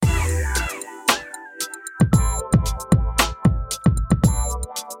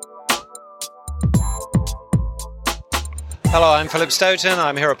Hello, I'm Philip Stoughton.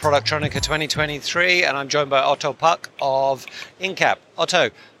 I'm here at Productronica 2023 and I'm joined by Otto Pukk of Incap. Otto,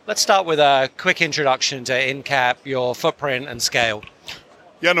 let's start with a quick introduction to Incap, your footprint and scale.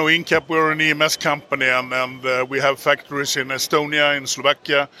 Yeah, no, Incap, we're an EMS company and we have factories in Estonia, in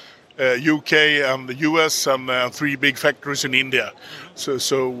Slovakia, UK and the US and 3 big factories in India.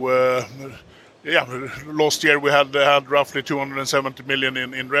 Last year we had roughly 270 million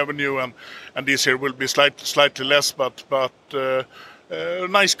in revenue, and this year will be slightly less, but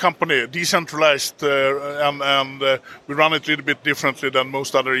nice company, decentralized, and we run it a little bit differently than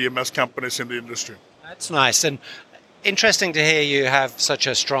most other EMS companies in the industry. That's nice, and interesting to hear you have such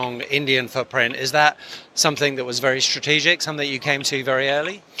a strong Indian footprint. Is that something that was very strategic, something that you came to very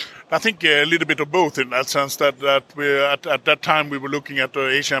early? I think a little bit of both, in that sense that we at that time we were looking at the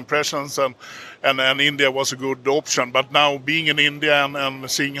Asian presence and India was a good option. But now being in India and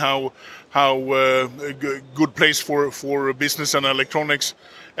seeing how good place for business and electronics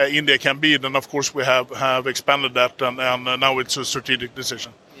India can be, then of course we have expanded that and now it's a strategic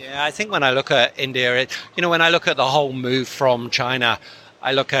decision. Yeah, I think when I look at India, when I look at the whole move from China,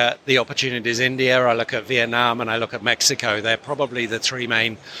 I look at the opportunities in India, I look at Vietnam, and I look at Mexico. They're probably the three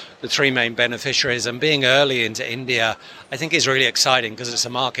main beneficiaries. And being early into India, I think is really exciting because it's a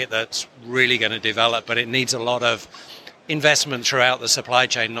market that's really going to develop, but it needs a lot of investment throughout the supply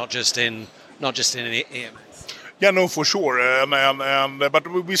chain, not just in EMS. Yeah, no, for sure. But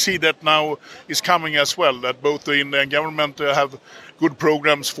we see that now is coming as well. That both the Indian government have good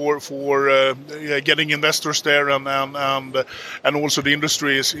programs for getting investors there, and also the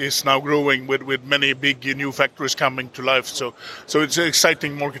industry is now growing with many big new factories coming to life. So it's an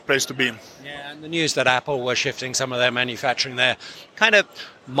exciting marketplace to be in. Yeah, and the news that Apple were shifting some of their manufacturing there kind of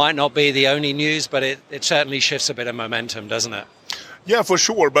might not be the only news, but it certainly shifts a bit of momentum, doesn't it? Yeah, for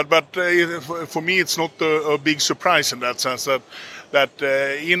sure. But for me, it's not a big surprise in that sense that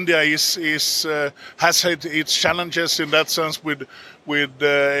India has had its challenges in that sense with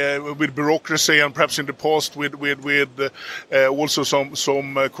bureaucracy and perhaps in the past with also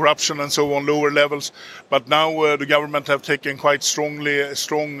some corruption and so on lower levels. But now the government have taken quite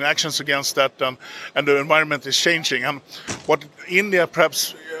strong actions against that, and the environment is changing. And what India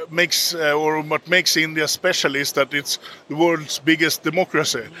perhaps makes India special is that it's the world's biggest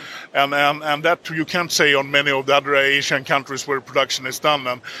democracy, and that you can't say on many of the other Asian countries where production is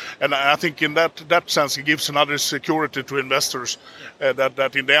done, and I think in that sense it gives another security to investors,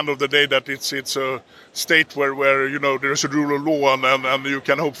 that in the end of the day that it's a state where there's a rule of law and you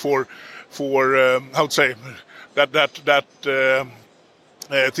can hope for how to say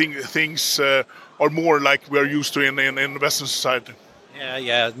things are more like we're used to in Western society.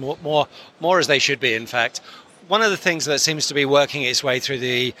 Yeah, more as they should be, in fact. One of the things that seems to be working its way through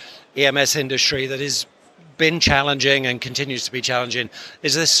the EMS industry that has been challenging and continues to be challenging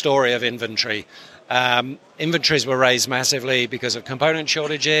is this story of inventory. Inventories were raised massively because of component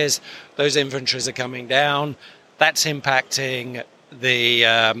shortages. Those inventories are coming down. That's impacting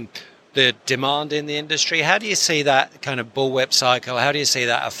the demand in the industry. How do you see that kind of bullwhip cycle? How do you see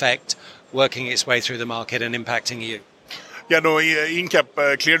that effect working its way through the market and impacting you? Yeah, no,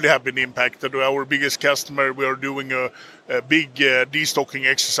 Incap clearly have been impacted. Our biggest customer, we are doing a big destocking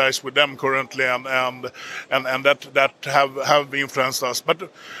exercise with them currently, and that have influenced us.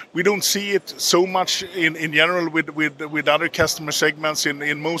 But we don't see it so much in general with other customer segments.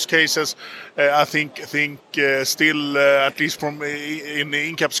 In most cases, I think still at least from in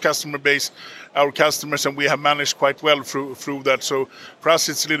Incap's customer base, our customers, and we have managed quite well through that. So for us,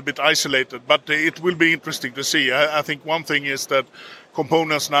 it's a little bit isolated, but it will be interesting to see. I think one thing is that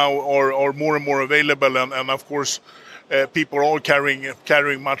components now are more and more available, and of course people are all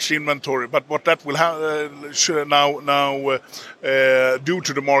carrying much inventory. But what that will now do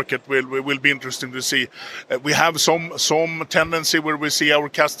to the market will be interesting to see. We have some tendency where we see our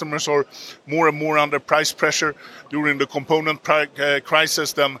customers are more and more under price pressure during the component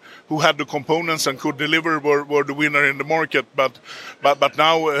crisis. Then who had the components and could deliver were the winner in the market. But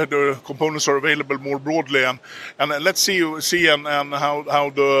now the components are available more broadly, and let's see and how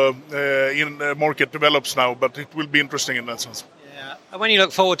the market develops now. But it will be interesting in that sense. Yeah. And when you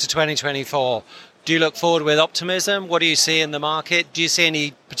look forward to 2024, do you look forward with optimism? What do you see in the market? Do you see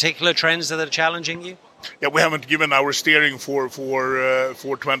any particular trends that are challenging you? Yeah, we haven't given our steering for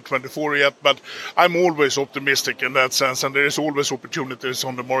 2024 yet, but I'm always optimistic in that sense, and there is always opportunities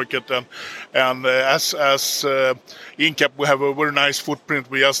on the market. And as Incap, we have a very nice footprint.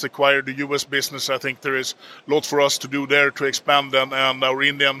 We just acquired the US business. I think there is a lot for us to do there to expand, and our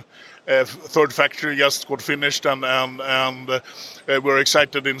Indian third factory just got finished, and we're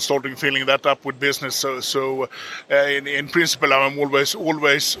excited in starting filling that up with business. So in principle, I'm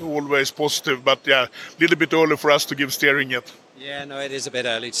always positive, but yeah, a little bit early for us to give steering yet. Yeah, no, it is a bit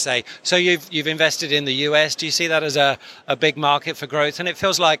early to say. So you've invested in the US. Do you see that as a big market for growth? And it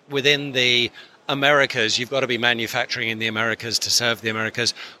feels like within the Americas, you've got to be manufacturing in the Americas to serve the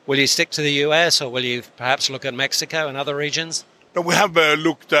Americas. Will you stick to the US, or will you perhaps look at Mexico and other regions? No, we have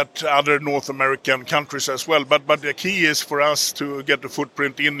looked at other North American countries as well, but the key is for us to get the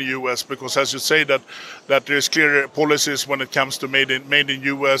footprint in the US, because as you say that there's clear policies when it comes to made in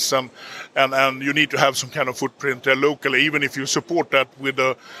US, and you need to have some kind of footprint locally, even if you support that with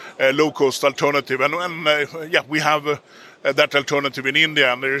a low cost alternative. And we have that alternative in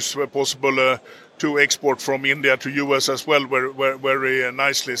India, and there's possible to export from India to US as well, very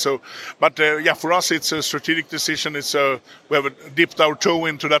nicely. So, but for us, it's a strategic decision. We have dipped our toe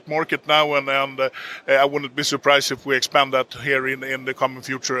into that market now, and I wouldn't be surprised if we expand that here in the coming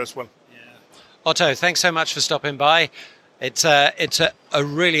future as well. Yeah. Otto, thanks so much for stopping by. It's a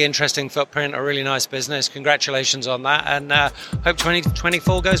really interesting footprint, a really nice business. Congratulations on that, and hope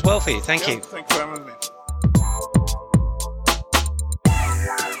 2024 goes well for you. Thank you. Thanks for having me.